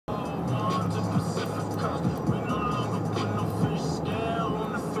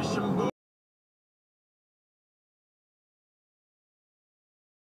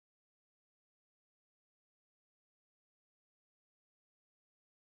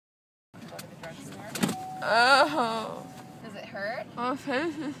Oh. Does it hurt? My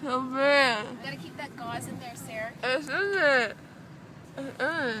face is so bad. You gotta keep that gauze in there, Sarah. It's in there. It's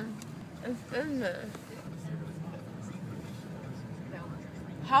in. It's in there. No.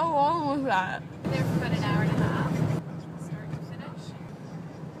 How long was that? There for about an hour and a half. Start to finish.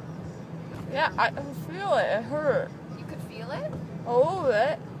 Yeah, I can feel it. It hurt. You could feel it? A little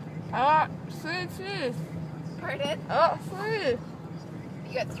bit. I got 3 teeth. Pardon? I got 3.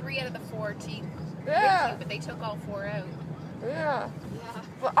 You got 3 out of the 4 teeth. Yeah. But they took all 4 out. Yeah. Yeah.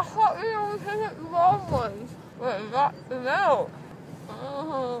 But I thought we only took the long ones. But it got them out.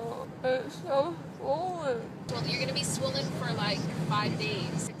 Oh, it's so swollen. Well, you're gonna be swollen for like 5 days,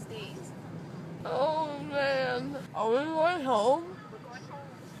 6 days. Oh man. Are we going home? We're going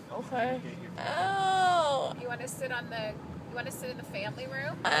home. Okay. Ow. You wanna sit on the in the family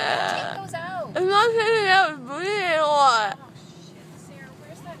room? Ah. Take those out. I'm not getting out. It's bleeding a lot. Oh shit, Sarah,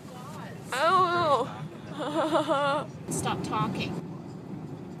 where's that gauze? I don't know. Stop talking.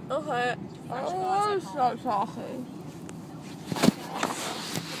 Okay. I don't want to stop talking.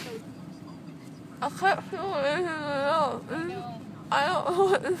 I can't feel anything else. I know. I don't know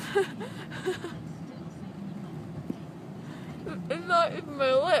what this is. It's not in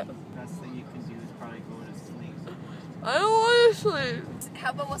my lip. Best thing you can do is probably go to sleep. I don't want to sleep. How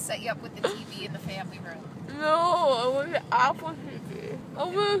about we'll set you up with the TV in the family room? No, I want the Apple TV.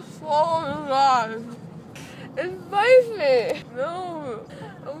 I'm gonna swallow the guys. It's spicy. No,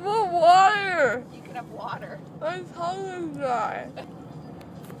 I want water. You can have water. My tongue is dry.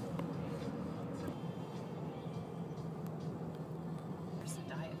 There's a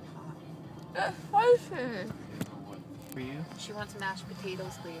diet pot. That's spicy. For you? She wants mashed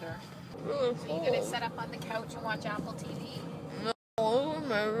potatoes later. Really So cold. you're gonna set up on the couch and watch Apple TV? No, I'm in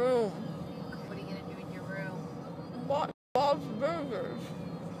my room. What are you gonna do in your room? Watch Bob's Burgers.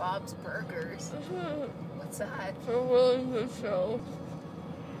 Bob's Burgers. What's that? It's a really good show.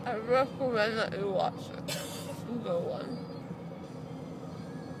 I recommend that you watch it. It's a good one.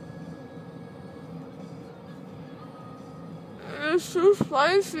 It's too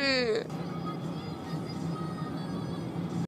spicy.